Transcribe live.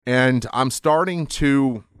And I'm starting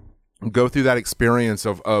to go through that experience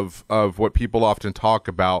of what people often talk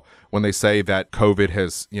about when they say that COVID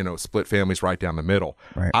has, split families right down the middle.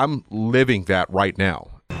 Right. I'm living that right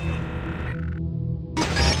now.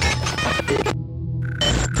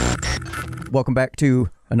 Welcome back to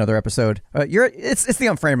another episode. It's the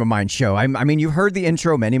Unframed of Mind show. I mean, you've heard the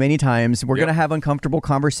intro many times. We're going to have uncomfortable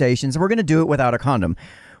conversations, and we're going to do it without a condom.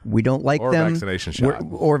 We don't like or them. Vaccination shot.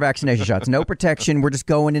 Or vaccination shots. No protection. We're just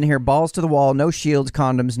going in here, balls to the wall, no shields,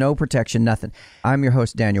 condoms, no protection, nothing. I'm your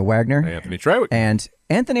host, Daniel Wagner. Anthony Trewick. And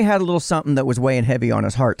Anthony had a little something that was weighing heavy on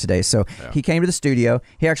his heart today. So he came to the studio.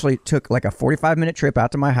 He actually took like a 45-minute trip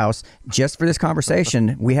out to my house just for this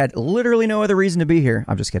conversation. We had literally no other reason to be here.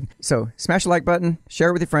 I'm just kidding. So smash the like button, share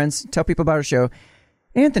it with your friends, tell people about our show.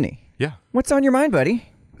 Anthony. Yeah. What's on your mind, buddy?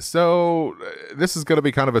 So this is going to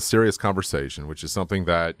be kind of a serious conversation, which is something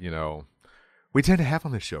that, we tend to have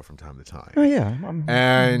on this show from time to time. Oh, yeah.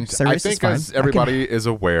 And I think as everybody is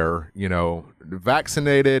aware,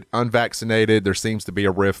 vaccinated, unvaccinated, there seems to be a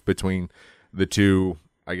rift between the two.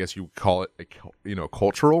 I guess you call it a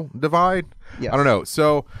cultural divide. Yes. I don't know.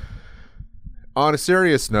 So on a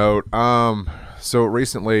serious note, so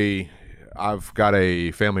recently I've got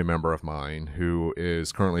a family member of mine who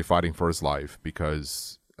is currently fighting for his life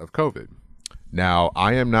because of COVID. Now,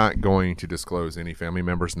 I am not going to disclose any family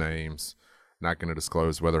members' names. Not going to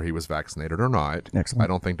disclose whether he was vaccinated or not. Excellent. I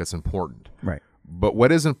don't think that's important. Right. But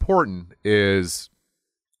what is important is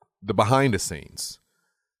the behind the scenes.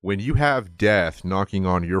 When you have death knocking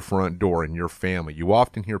on your front door in your family, you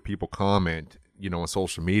often hear people comment, on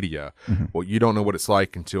social media, well, you don't know what it's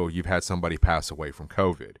like until you've had somebody pass away from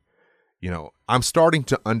COVID. I'm starting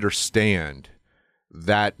to understand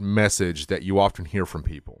that message that you often hear from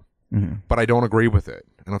people, but I don't agree with it.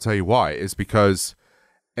 And I'll tell you why. It's because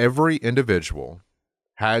every individual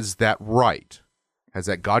has that right, has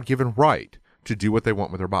that God-given right to do what they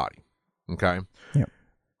want with their body. Okay? Yep.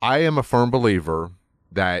 I am a firm believer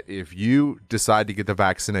that if you decide to get the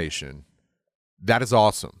vaccination, that is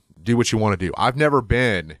awesome. Do what you want to do. I've never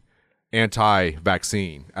been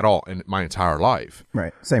anti-vaccine at all in my entire life.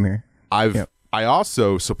 Right. Same here. I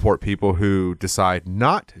also support people who decide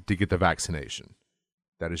not to get the vaccination.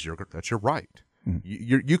 That's your right.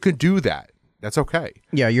 You can do that. That's okay.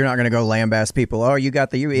 Yeah, you're not going to go lambaste people. Oh, you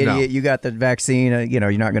idiot, No. you got the vaccine.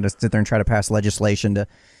 You're not going to sit there and try to pass legislation to,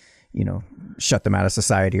 shut them out of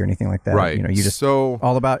society or anything like that. Right. You just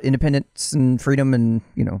all about independence and freedom and,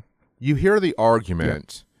 You hear the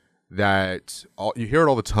argument that you hear it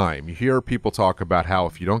all the time. You hear people talk about how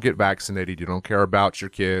if you don't get vaccinated, you don't care about your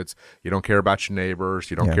kids, you don't care about your neighbors,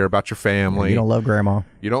 you don't care about your family. You don't love grandma.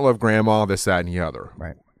 You don't love grandma, this, that, and the other.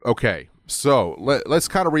 Right. Okay. So let's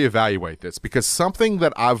kind of reevaluate this, because something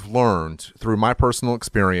that I've learned through my personal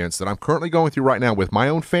experience that I'm currently going through right now with my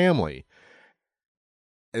own family,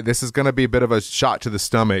 this is going to be a bit of a shot to the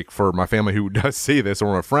stomach for my family who does see this,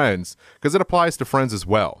 or my friends, because it applies to friends as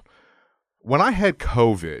well. When I had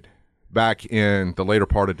COVID back in the later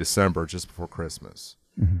part of December, just before Christmas,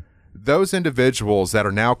 those individuals that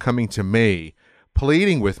are now coming to me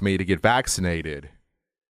pleading with me to get vaccinated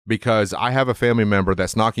because I have a family member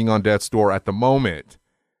that's knocking on death's door at the moment.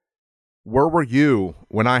 Where were you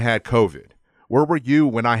when I had COVID? Where were you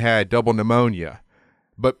when I had double pneumonia?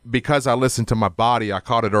 But because I listened to my body, I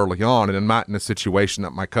caught it early on, and I'm not in a situation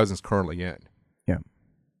that my cousin's currently in. Yeah.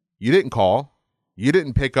 You didn't call. You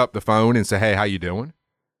didn't pick up the phone and say, hey, how you doing?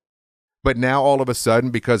 But now all of a sudden,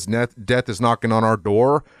 because death is knocking on our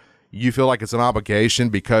door, you feel like it's an obligation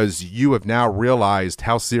because you have now realized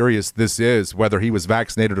how serious this is, whether he was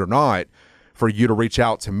vaccinated or not, for you to reach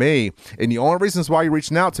out to me. And the only reasons why you're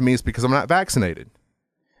reaching out to me is because I'm not vaccinated.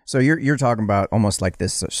 So you're talking about almost like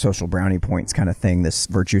this social brownie points kind of thing, this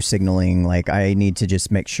virtue signaling. Like, I need to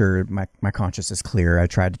just make sure my conscience is clear. I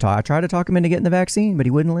tried to talk him into getting the vaccine, but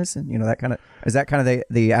he wouldn't listen. Is that kind of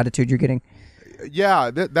the attitude you're getting? Yeah,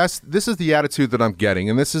 this is the attitude that I'm getting,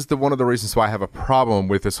 and this is one of the reasons why I have a problem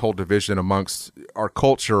with this whole division amongst our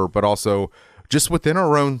culture, but also just within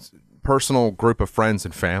our own personal group of friends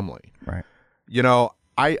and family. Right.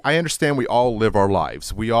 I understand we all live our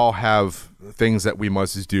lives. We all have things that we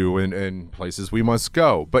must do and places we must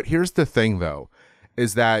go. But here's the thing, though,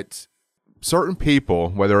 is that certain people,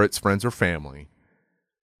 whether it's friends or family,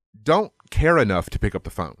 don't care enough to pick up the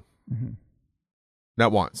phone.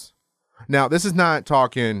 Not once. Now, this is not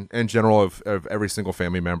talking in general of every single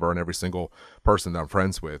family member and every single person that I'm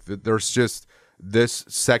friends with. There's just this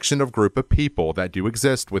section of group of people that do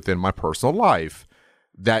exist within my personal life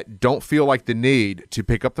that don't feel like the need to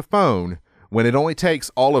pick up the phone when it only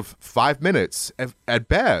takes all of 5 minutes at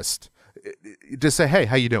best just say, hey,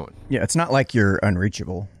 how you doing? Yeah, it's not like you're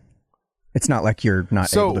unreachable. It's not like you're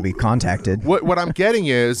not able to be contacted. What I'm getting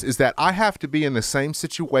is that I have to be in the same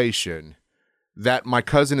situation that my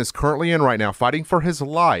cousin is currently in right now, fighting for his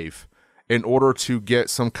life, in order to get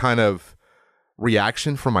some kind of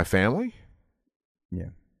reaction from my family.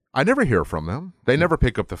 Yeah. I never hear from them. They never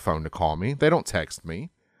pick up the phone to call me. They don't text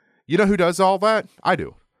me. You know who does all that? I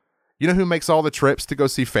do. You know who makes all the trips to go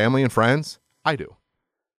see family and friends? I do.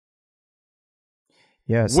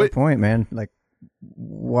 Yeah, it's the point, man. Like,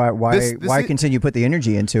 why continue to put the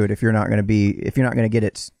energy into it if you're not going to get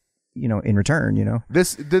it, in return,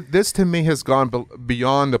 This to me has gone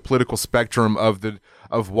beyond the political spectrum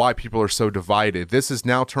of why people are so divided. This has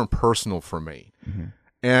now turned personal for me. Mm-hmm.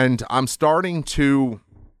 And I'm starting to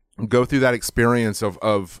go through that experience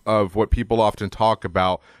of what people often talk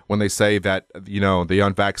about when they say that, the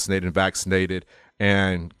unvaccinated and vaccinated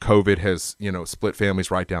and COVID has, split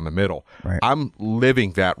families right down the middle. Right. I'm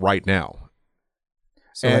living that right now.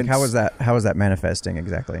 So how is that manifesting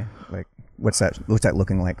exactly? Like, what's that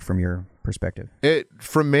looking like from your perspective?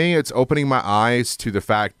 For me, it's opening my eyes to the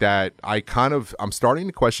fact that I'm starting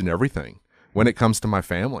to question everything when it comes to my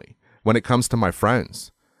family, when it comes to my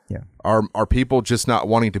friends. Yeah. Are people just not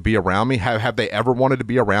wanting to be around me? Have they ever wanted to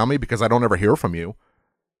be around me? Because I don't ever hear from you.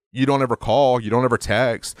 You don't ever call. You don't ever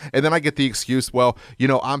text. And then I get the excuse, well,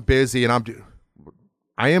 I'm busy and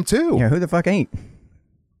I am too. Yeah, who the fuck ain't?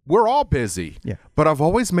 We're all busy. Yeah. But I've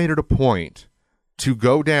always made it a point to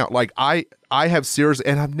go down. Like I have serious,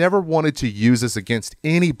 and I've never wanted to use this against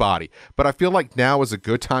anybody, but I feel like now is a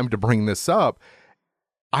good time to bring this up.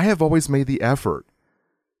 I have always made the effort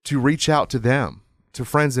to reach out to them, to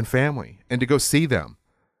friends and family, and to go see them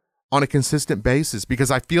on a consistent basis, because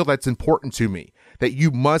I feel that's important to me, that you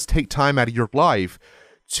must take time out of your life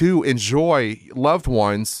to enjoy loved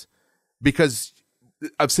ones because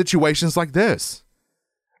of situations like this.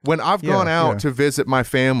 When I've gone out to visit my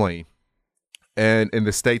family and in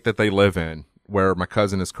the state that they live in, where my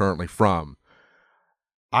cousin is currently from,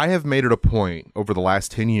 I have made it a point over the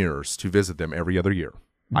last 10 years to visit them every other year.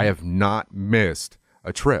 Mm-hmm. I have not missed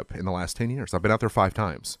a trip in the last 10 years. I've been out there 5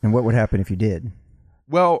 times. And what would happen if you did?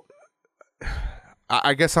 Well,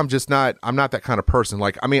 I guess I'm not that kind of person.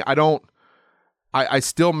 Like, I mean, I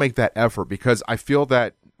still make that effort because I feel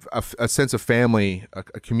that a sense of family,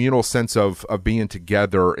 a communal sense of being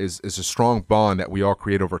together is a strong bond that we all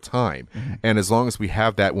create over time. Mm-hmm. And as long as we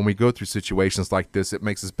have that, when we go through situations like this, it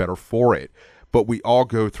makes us better for it. But we all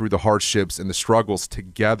go through the hardships and the struggles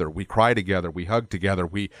together. We cry together. We hug together.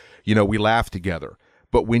 We laugh together.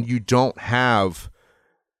 But when you don't have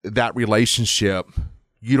that relationship,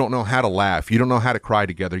 you don't know how to laugh. You don't know how to cry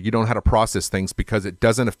together. You don't know how to process things because it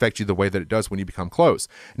doesn't affect you the way that it does when you become close.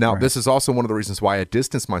 Now, This is also one of the reasons why I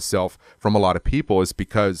distance myself from a lot of people, is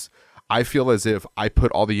because I feel as if I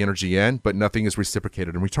put all the energy in, but nothing is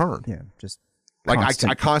reciprocated in return. Yeah, just like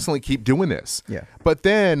I constantly keep doing this. Yeah. But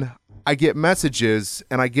then I get messages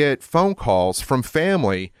and I get phone calls from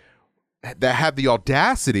family that have the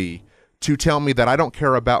audacity to tell me that I don't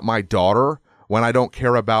care about my daughter, when I don't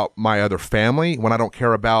care about my other family, when I don't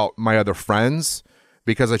care about my other friends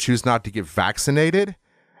because I choose not to get vaccinated.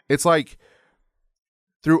 It's like,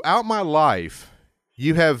 throughout my life,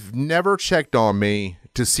 you have never checked on me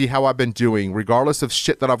to see how I've been doing, regardless of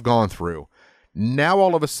shit that I've gone through. Now,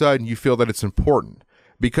 all of a sudden, you feel that it's important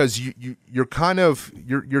because you're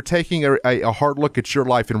taking a hard look at your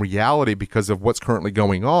life in reality because of what's currently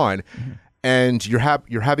going on. Mm-hmm. And you're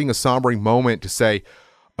having a sombering moment to say,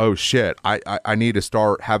 oh shit, I need to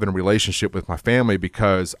start having a relationship with my family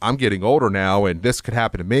because I'm getting older now and this could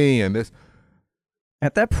happen to me and this.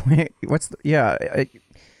 At that point, it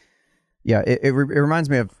reminds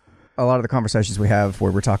me of a lot of the conversations we have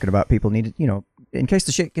where we're talking about people need to, in case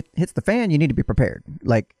the shit hits the fan, you need to be prepared.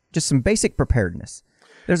 Like just some basic preparedness.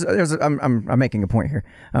 I'm making a point here,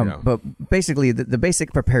 but basically the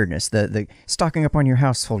basic preparedness, the stocking up on your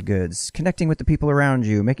household goods, connecting with the people around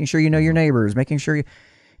you, making sure you know your neighbors, making sure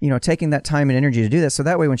taking that time and energy to do that. So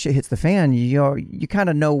that way, when shit hits the fan, you kind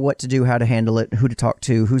of know what to do, how to handle it, who to talk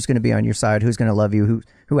to, who's going to be on your side, who's going to love you,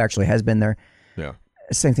 who actually has been there. Yeah.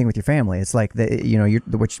 Same thing with your family. It's like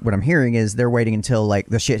what I'm hearing is they're waiting until like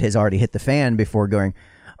the shit has already hit the fan before going,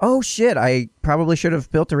 oh shit, I probably should have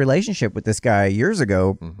built a relationship with this guy years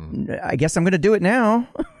ago. Mm-hmm. I guess I'm going to do it now.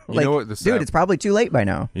 Like, dude, it's probably too late by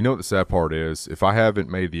now. You know what the sad part is? If I haven't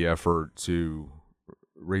made the effort to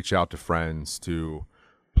reach out to friends, to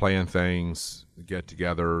plan things,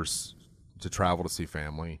 get-togethers, to travel to see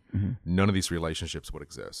family, mm-hmm. none of these relationships would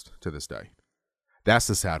exist to this day. That's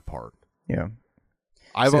the sad part. Yeah.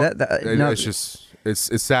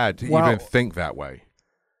 It's sad to even think that way.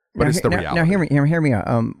 but it's the reality. Now, hear me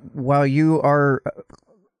out. While you are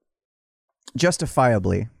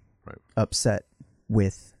justifiably upset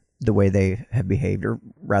with the way they have behaved, or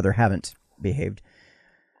rather haven't behaved,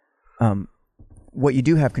 what you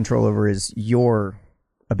do have control over is your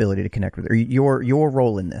ability to connect with, or your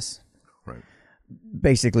role in this. Right.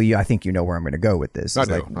 Basically, I think you know where I'm going to go with this. I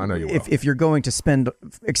know you will. If you're going to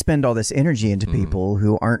expend all this energy into people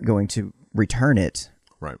who aren't going to return it,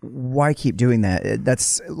 right, why keep doing that?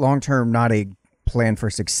 That's long-term not a plan for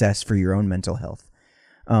success for your own mental health.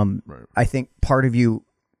 Right. I think part of you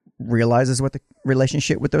realizes what the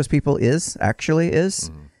relationship with those people actually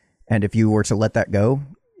is. And if you were to let that go,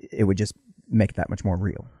 it would just make that much more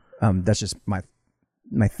real. That's just my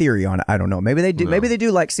theory on it. I don't know. Maybe they do. No. Maybe they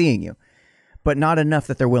do like seeing you, but not enough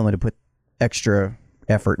that they're willing to put extra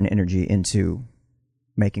effort and energy into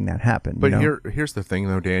making that happen. But here's the thing,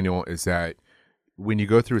 though, Daniel, is that when you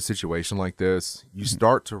go through a situation like this, you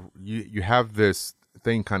start to you have this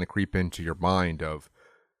thing kind of creep into your mind of,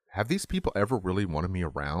 have these people ever really wanted me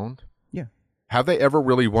around? Yeah. Have they ever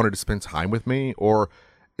really wanted to spend time with me, or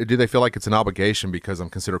do they feel like it's an obligation because I'm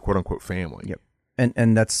considered quote unquote family? Yep.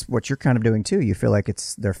 And that's what you're kind of doing too. You feel like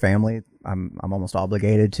it's their family. I'm almost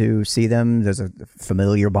obligated to see them. There's a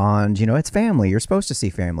familiar bond. It's family. You're supposed to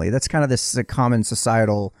see family. That's kind of this common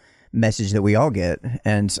societal message that we all get,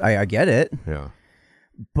 and I get it. Yeah.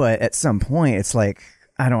 But at some point, it's like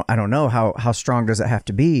I don't know how strong does it have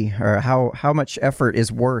to be, or how much effort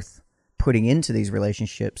is worth putting into these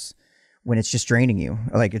relationships when it's just draining you.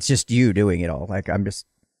 Like it's just you doing it all. Like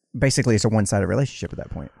basically it's a one-sided relationship at that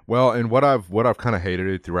point. Well, and what I've kind of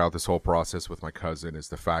hated throughout this whole process with my cousin is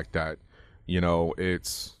the fact that,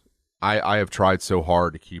 it's I have tried so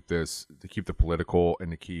hard to keep the political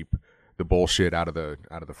and to keep the bullshit out of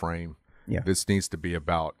the frame. Yeah. This needs to be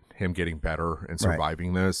about him getting better and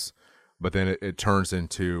surviving this. But then it turns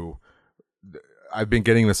into, I've been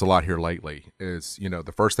getting this a lot here lately, is,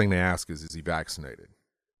 the first thing they ask is he vaccinated?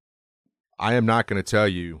 I am not going to tell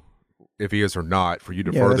you if he is or not, for you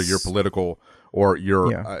to further your political or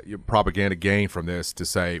your propaganda gain from this, to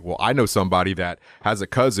say, well, I know somebody that has a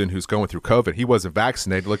cousin who's going through COVID. He wasn't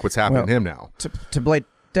vaccinated. Look what's happening to him now. To play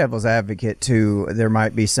devil's advocate too, there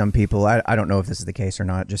might be some people, I don't know if this is the case or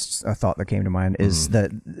not, just a thought that came to mind is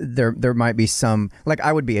that there might be some, like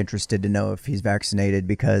I would be interested to know if he's vaccinated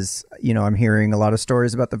because, I'm hearing a lot of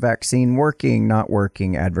stories about the vaccine working, not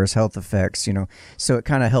working, adverse health effects, so it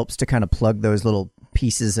kind of helps to kind of plug those little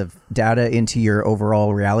pieces of data into your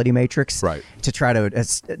overall reality matrix, right, to try to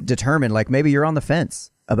determine, like, maybe you're on the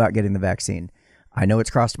fence about getting the vaccine. I know it's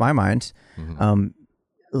crossed my mind.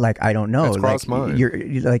 Like, I don't know. It's crossed mine.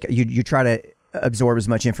 You try to absorb as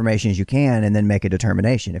much information as you can and then make a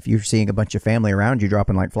determination. If you're seeing a bunch of family around you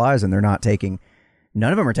dropping like flies and none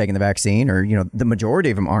of them are taking the vaccine, or, the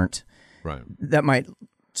majority of them aren't, right, that might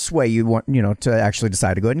sway you to actually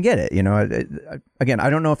decide to go ahead and get it. Again, I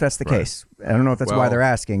don't know if that's the case. I don't know if that's why they're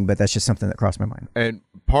asking, but that's just something that crossed my mind. And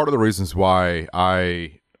part of the reasons why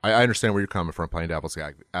I understand where you're coming from, playing devil's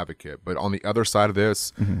advocate, but on the other side of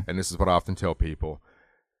this, and this is what I often tell people,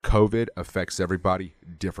 COVID affects everybody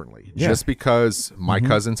differently. Yeah. Just because my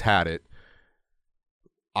cousins had it,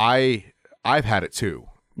 I've had it too.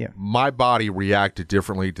 Yeah. My body reacted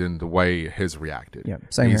differently than the way his reacted. Yeah,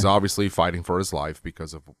 same He's here. obviously fighting for his life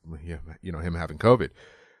because of him having COVID.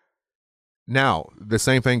 Now, the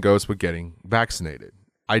same thing goes with getting vaccinated.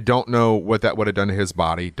 I don't know what that would have done to his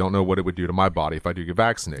body. Don't know what it would do to my body if I do get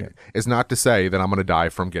vaccinated. Yeah. It's not to say that I'm going to die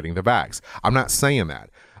from getting the vax. I'm not saying that.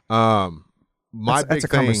 That's a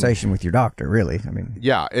conversation with your doctor, really. I mean,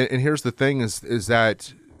 yeah. And here's the thing: is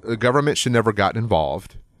that the government should never gotten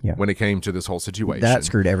involved. Yeah. When it came to this whole situation. That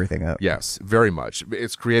screwed everything up. Yes, very much.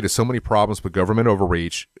 It's created so many problems with government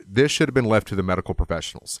overreach. This should have been left to the medical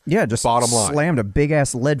professionals. Yeah, just bottom line. Slammed a big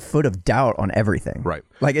ass lead foot of doubt on everything. Right.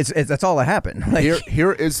 Like it's that's all that happened. Like,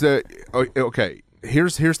 here is the okay.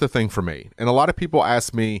 Here's the thing for me, and a lot of people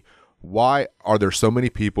ask me, why are there so many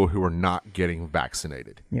people who are not getting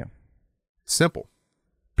vaccinated? Yeah. Simple.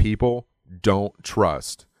 People don't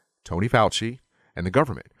trust Tony Fauci and the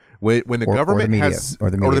government. When the government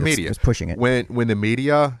or the media is pushing it. When the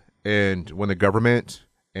media and when the government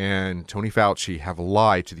and Tony Fauci have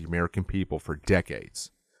lied to the American people for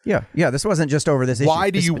decades. Yeah. This wasn't just over this issue.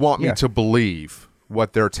 Why do you want me to believe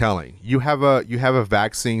what they're telling? You have a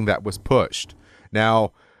vaccine that was pushed.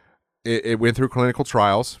 Now, it went through clinical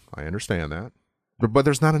trials. I understand that. But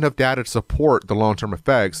there's not enough data to support the long-term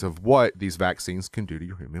effects of what these vaccines can do to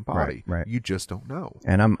your human body. Right. You just don't know.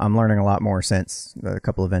 And I'm learning a lot more since a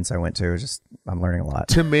couple events I went to. I'm learning a lot.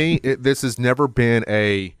 To me, this has never been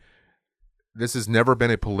a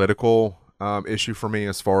political issue for me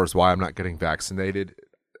as far as why I'm not getting vaccinated.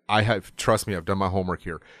 Trust me, I've done my homework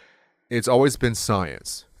here. It's always been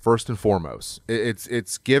science, first and foremost.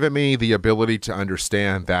 It's given me the ability to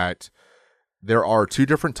understand that there are two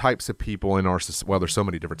different types of people in our society. Well, there's so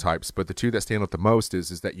many different types, but the two that stand out the most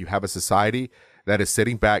is that you have a society that is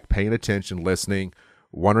sitting back, paying attention, listening,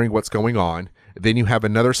 wondering what's going on. Then you have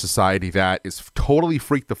another society that is totally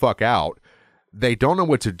freaked the fuck out. They don't know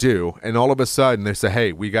what to do, and all of a sudden they say,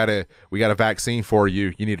 "Hey, we got a vaccine for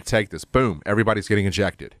you. You need to take this." Boom! Everybody's getting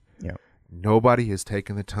injected. Yeah. Nobody has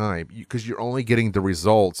taken the time because you're only getting the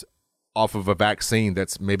results off of a vaccine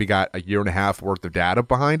that's maybe got a year and a half worth of data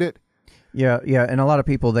behind it. Yeah, and a lot of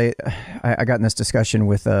people I got in this discussion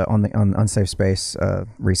with on Unsafe Space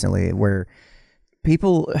recently, where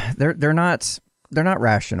people they're not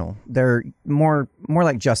rational. They're more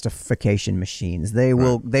like justification machines. They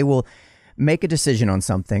will make a decision on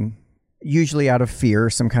something, usually out of fear,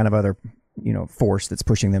 some kind of other force that's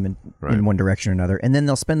pushing them in one direction or another, and then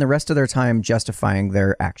they'll spend the rest of their time justifying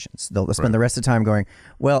their actions. They'll spend the rest of the time going,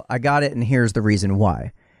 "Well, I got it, and here's the reason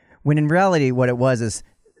why." When in reality, what it was is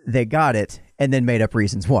they got it and then made up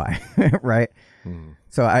reasons why, right?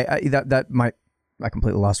 So I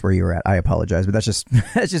completely lost where you were at. I apologize, but that's just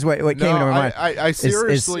what came into my mind. I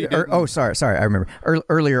seriously. Sorry. I remember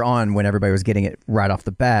earlier on when everybody was getting it right off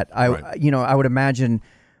the bat. I would imagine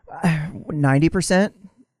 90%.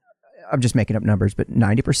 I'm just making up numbers, but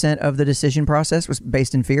 90% of the decision process was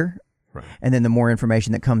based in fear. Right. And then the more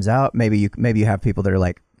information that comes out, maybe you have people that are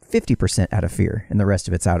like 50% out of fear, and the rest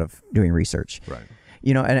of it's out of doing research. Right.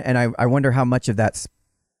 And I wonder how much of that's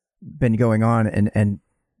been going on and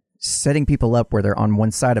setting people up where they're on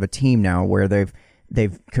one side of a team now, where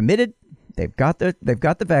they've committed, they've got the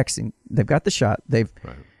vaccine, they've got the shot,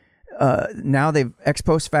 now they've ex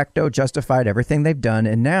post facto justified everything they've done,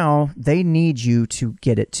 and now they need you to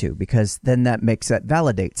get it too, because then that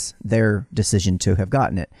validates their decision to have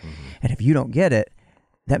gotten it. Mm-hmm. And if you don't get it,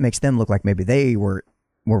 that makes them look like maybe they were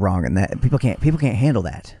wrong, and that people can't handle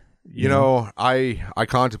that. You know, I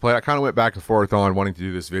contemplate. I kind of went back and forth on wanting to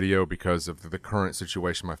do this video because of the current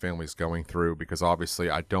situation my family's going through. Because obviously,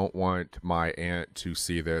 I don't want my aunt to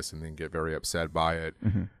see this and then get very upset by it.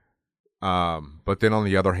 Mm-hmm. But then on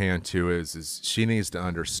the other hand, too, is she needs to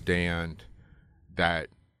understand that,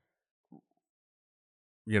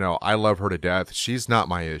 I love her to death. She's not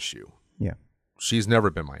my issue. Yeah, she's never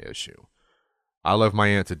been my issue. I love my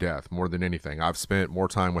aunt to death more than anything. I've spent more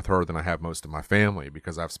time with her than I have most of my family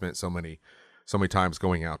because I've spent so many times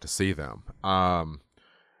going out to see them.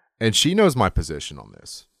 And she knows my position on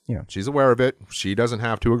this. Yeah. She's aware of it. She doesn't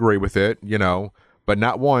have to agree with it, but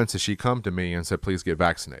not once has she come to me and said, please get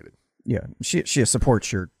vaccinated. Yeah. She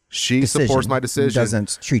supports your She decision. supports my decision.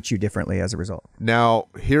 Doesn't treat you differently as a result. Now,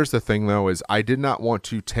 here's the thing, though, is I did not want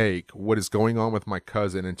to take what is going on with my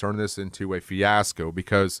cousin and turn this into a fiasco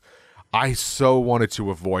because I so wanted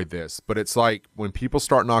to avoid this, but it's like when people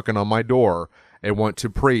start knocking on my door and want to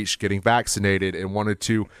preach getting vaccinated and wanted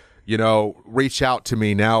to, reach out to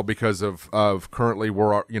me now because of currently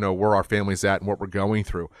where our family's at and what we're going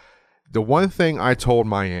through. The one thing I told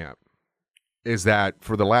my aunt is that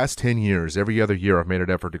for the last 10 years, every other year, I've made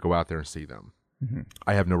an effort to go out there and see them. Mm-hmm.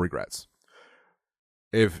 I have no regrets.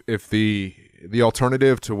 If the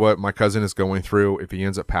alternative to what my cousin is going through, if he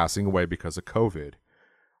ends up passing away because of COVID,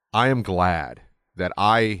 I am glad that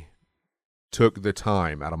I took the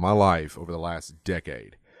time out of my life over the last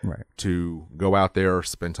decade to go out there,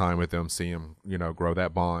 spend time with them, see them, grow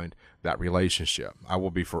that bond, that relationship. I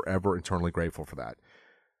will be forever eternally grateful for that.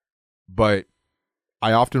 But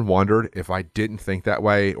I often wondered if I didn't think that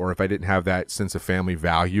way or if I didn't have that sense of family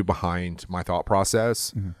value behind my thought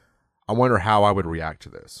process, I wonder how I would react to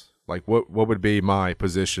this. Like what would be my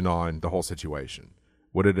position on the whole situation?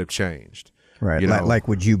 Would it have changed? Right. Like,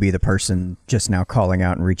 would you be the person just now calling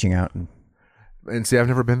out and reaching out? And see, I've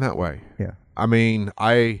never been that way. Yeah. I mean,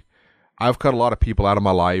 I've cut a lot of people out of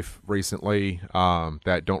my life recently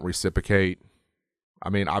that don't reciprocate. I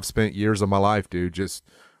mean, I've spent years of my life, dude, just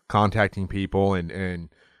contacting people and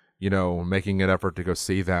making an effort to go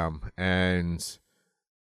see them. And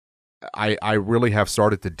I really have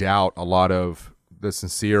started to doubt a lot of the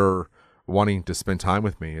sincere wanting to spend time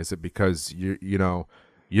with me. Is it because you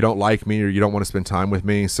don't like me or you don't want to spend time with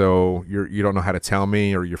me, so you don't know how to tell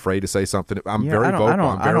me or you're afraid to say something? I'm very vocal.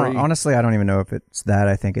 Honestly, I don't even know if it's that.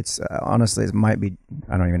 I think it's honestly, it might be.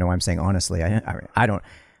 I don't even know why I'm saying honestly. I don't.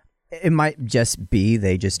 It might just be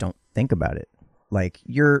they just don't think about it. Like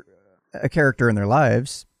you're a character in their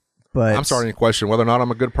lives. But I'm starting to question whether or not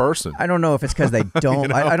I'm a good person. I don't know if it's because they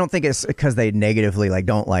don't. I don't think it's because they negatively like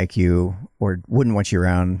don't like you or wouldn't want you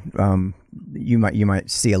around. You might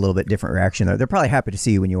see a little bit different reaction. They're probably happy to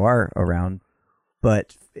see you when you are around.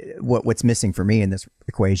 But what's missing for me in this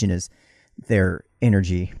equation is their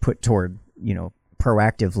energy put toward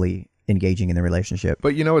proactively engaging in the relationship.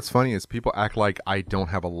 But what's funny is people act like I don't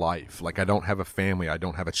have a life, like I don't have a family, I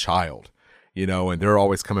don't have a child. And they're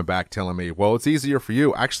always coming back telling me, well, it's easier for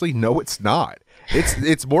you. Actually, no, it's not.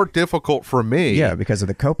 It's more difficult for me. Yeah, because of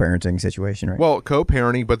the co-parenting situation, right? Well,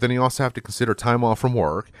 co-parenting, but then you also have to consider time off from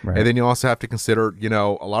work. Right. And then you also have to consider,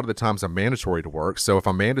 a lot of the times I'm mandatory to work. So if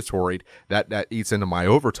I'm mandatory, that eats into my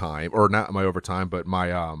overtime, or not my overtime, but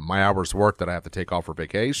my hours work that I have to take off for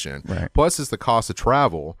vacation. Right. Plus it's the cost of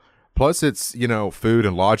travel. Plus it's, food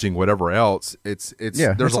and lodging, whatever else.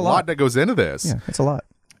 There's a lot that goes into this. Yeah, it's a lot.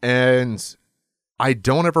 And I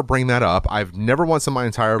don't ever bring that up. I've never once in my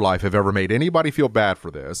entire life have ever made anybody feel bad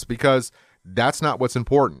for this, because that's not what's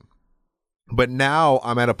important. But now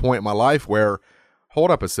I'm at a point in my life where,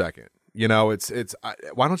 hold up a second.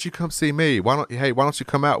 Why don't you come see me? Why don't you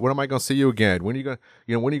come out? When am I going to see you again? When are you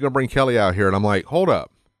going to bring Kelly out here? And I'm like, hold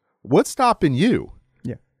up. What's stopping you?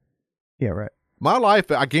 Yeah. Yeah, right. My life,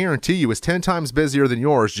 I guarantee you, is 10 times busier than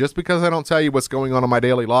yours. Just because I don't tell you what's going on in my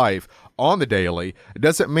daily life on the daily, it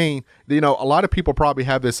doesn't mean, a lot of people probably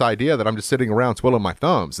have this idea that I'm just sitting around twiddling my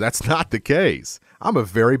thumbs. That's not the case. I'm a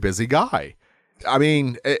very busy guy. I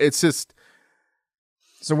mean, it's just...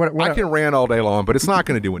 So what I can rant all day long, but it's not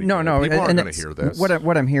going to do anything. No, people aren't going to hear this.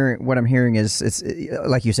 What I'm hearing is, it's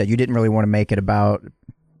like you said, you didn't really want to make it about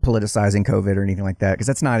politicizing COVID or anything like that, because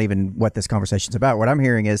that's not even what this conversation's about. What I'm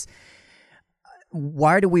hearing is,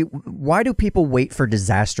 why do people wait for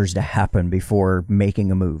disasters to happen before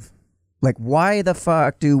making a move? Like, why the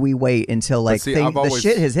fuck do we wait until the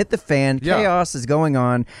shit has hit the fan, chaos is going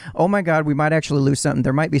on? Oh my God, we might actually lose something.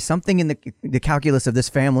 There might be something in the calculus of this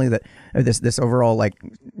family this overall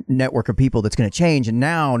network of people that's going to change. And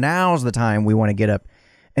now's the time we want to get up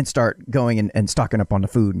and start going and stocking up on the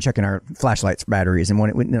food and checking our flashlights batteries. And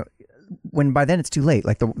when by then it's too late.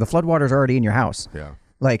 Like the floodwater's already in your house. Yeah.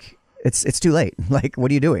 Like, it's too late. Like, what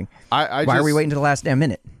are you doing? Why are we waiting to the last damn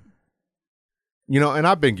minute? And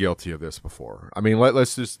I've been guilty of this before. I mean,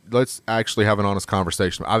 let's actually have an honest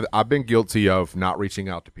conversation. I've been guilty of not reaching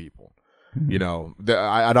out to people. Mm-hmm.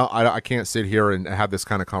 I can't sit here and have this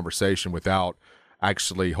kind of conversation without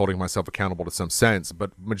actually holding myself accountable to some sense.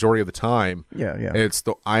 But majority of the time,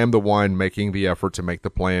 I am the one making the effort to make the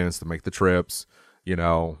plans, to make the trips.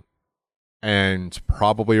 And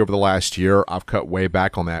probably over the last year, I've cut way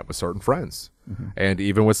back on that with certain friends, mm-hmm. and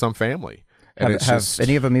even with some family. And have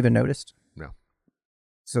any of them even noticed? No.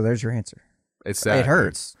 So there's your answer. It's sad. It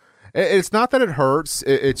hurts. It's not that it hurts.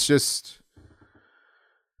 It's just.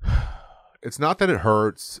 It's not that it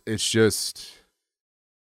hurts. It's just.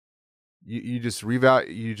 You just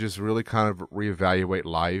really kind of reevaluate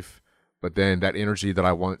life, but then that energy that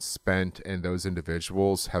I once spent in those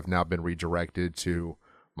individuals have now been redirected to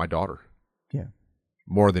my daughter. Yeah,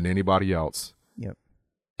 more than anybody else. Yep.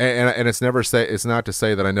 And it's not to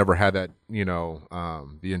say that I never had that,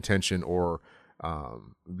 the intention or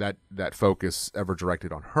that focus ever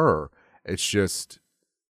directed on her. It's just,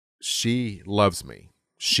 she loves me.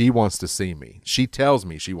 She wants to see me. She tells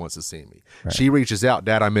me she wants to see me. Right. She reaches out,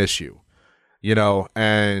 Dad, I miss you.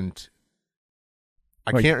 And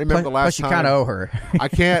I can't remember the last time. Plus, you kind of owe her. I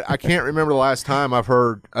can't remember the last time I've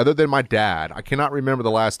heard, other than my dad, I cannot remember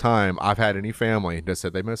the last time I've had any family that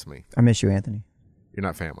said they miss me. I miss you, Anthony. You're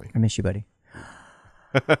not family. I miss you, buddy.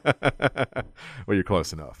 Well, you're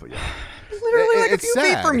close enough. But yeah. Literally like a few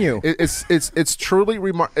feet from you. It's truly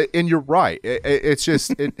remarkable, and you're right. It's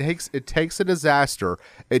just it takes a disaster.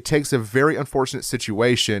 It takes a very unfortunate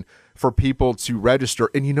situation for people to register.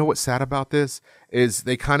 And you know what's sad about this is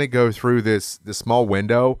they kind of go through this small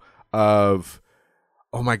window of,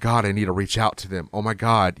 oh my God, I need to reach out to them. Oh my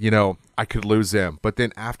God, I could lose them. But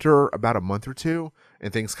then after about a month or two,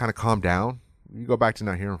 and things kind of calm down, you go back to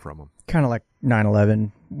not hearing from them. Kind of like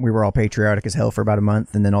 9/11. We were all patriotic as hell for about a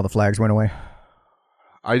month, and then all the flags went away.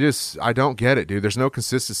 I don't get it, dude. There's no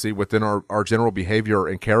consistency within our general behavior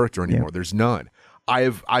and character anymore. Yeah. There's none.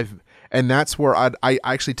 And that's where I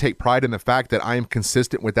actually take pride in the fact that I am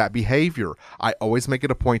consistent with that behavior. I always make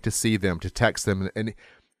it a point to see them, to text them. And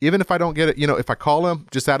even if I don't get it, if I call them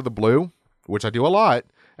just out of the blue, which I do a lot,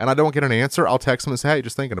 and I don't get an answer, I'll text them and say, hey,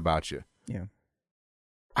 just thinking about you. Yeah.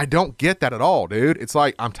 I don't get that at all, dude. It's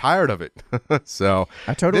like, I'm tired of it. So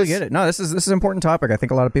I totally get it. No, this is an important topic. I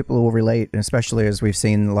think a lot of people will relate, and especially as we've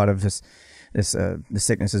seen a lot of the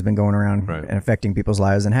sickness has been going around Right. and affecting people's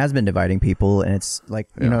lives and has been dividing people. And it's like,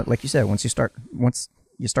 you know, like you said, once you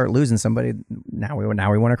start losing somebody, now we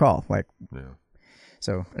want to call. Like, Yeah.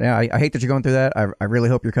 so yeah, I hate that you're going through that. I really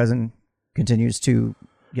hope your cousin continues to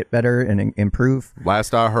get better and improve.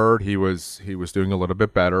 Last I heard, he was doing a little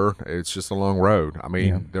bit better. It's just a long road. I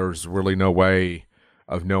mean, there's really no way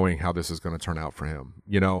of knowing how this is going to turn out for him,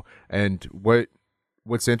 you know. And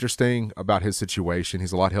what's interesting about his situation,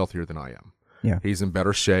 he's a lot healthier than I am. Yeah. He's in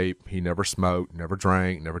better shape. He never smoked, never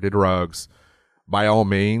drank, never did drugs. By all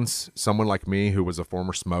means, someone like me who was a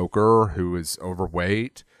former smoker, who is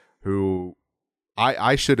overweight, who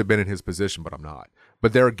I should have been in his position, but I'm not.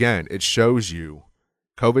 But there again, it shows you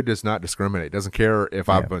COVID does not discriminate. It doesn't care if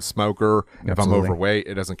I'm a smoker, if I'm overweight.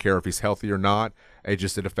 It doesn't care if he's healthy or not. It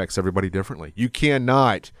affects everybody differently. You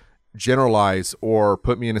cannot generalize or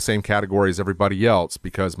put me in the same category as everybody else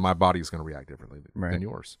because my body is going to react differently than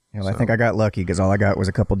yours. Well, I think I got lucky because all I got was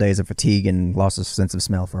a couple days of fatigue and loss of sense of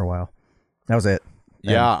smell for a while. That was it.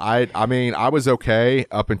 Yeah, I mean, I was okay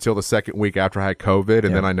up until the second week after I had COVID,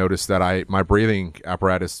 and then I noticed that my breathing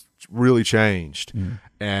apparatus really changed,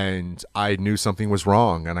 and I knew something was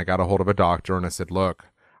wrong, and I got a hold of a doctor, and I said, look,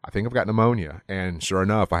 I think I've got pneumonia, and sure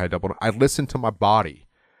enough, I listened to my body.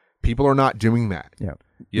 People are not doing that. Yeah.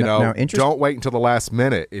 You know, don't wait until the last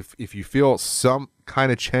minute. If you feel some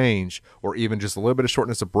kind of change or even just a little bit of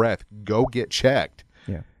shortness of breath, go get checked.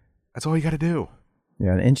 Yeah. That's all you got to do.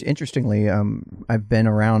 Yeah, interestingly, I've been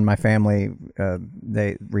around my family.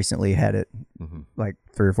 They recently had it, like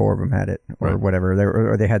 3 or 4 of them had it, or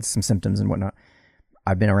whatever. Or they had some symptoms and whatnot.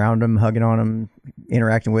 I've been around them, hugging on them,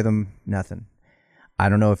 interacting with them. Nothing. I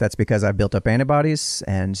don't know if that's because I built up antibodies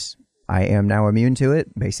and I am now immune to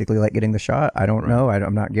it. Basically, like getting the shot. I don't know.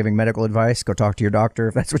 I'm not giving medical advice. Go talk to your doctor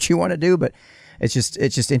if that's what you want to do. But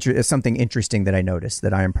it's something interesting that I noticed,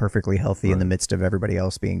 that I am perfectly healthy in the midst of everybody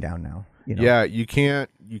else being down now. You know? Yeah, you can't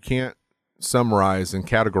summarize and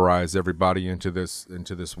categorize everybody into this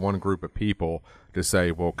one group of people to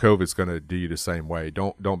say, well, COVID's going to do you the same way.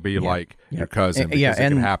 Don't be like your cousin because it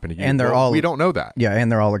can happen to you. And we don't know that. Yeah,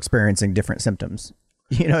 and they're all experiencing different symptoms.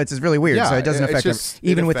 You know, it's really weird. So it doesn't affect them,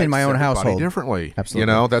 even within my own household. Differently. Absolutely. You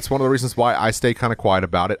know, that's one of the reasons why I stay kind of quiet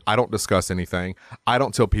about it. I don't discuss anything. I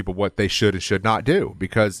don't tell people what they should and should not do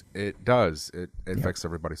because it does. It affects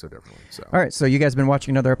everybody so differently. So. All right. So you guys have been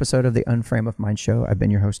watching another episode of the Unframe of Mind show. I've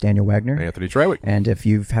been your host, Daniel Wagner. Anthony Trewick. And if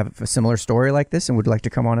you have a similar story like this and would like to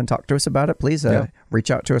come on and talk to us about it, please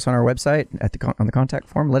reach out to us on our website on the contact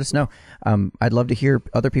form. Let us know. I'd love to hear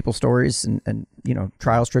other people's stories and you know,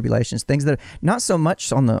 trials, tribulations, things that not so much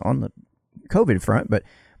on the COVID front, but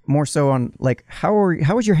more so on like how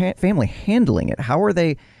is your family handling it? How are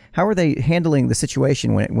they handling the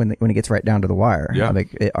situation when it gets right down to the wire? Yeah.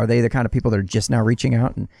 Like, are they the kind of people that are just now reaching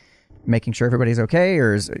out and making sure everybody's okay,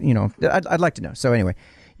 or is, you know, I'd like to know. So anyway,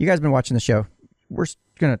 you guys have been watching the show. We're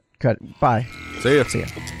gonna cut. Bye. See ya. See ya.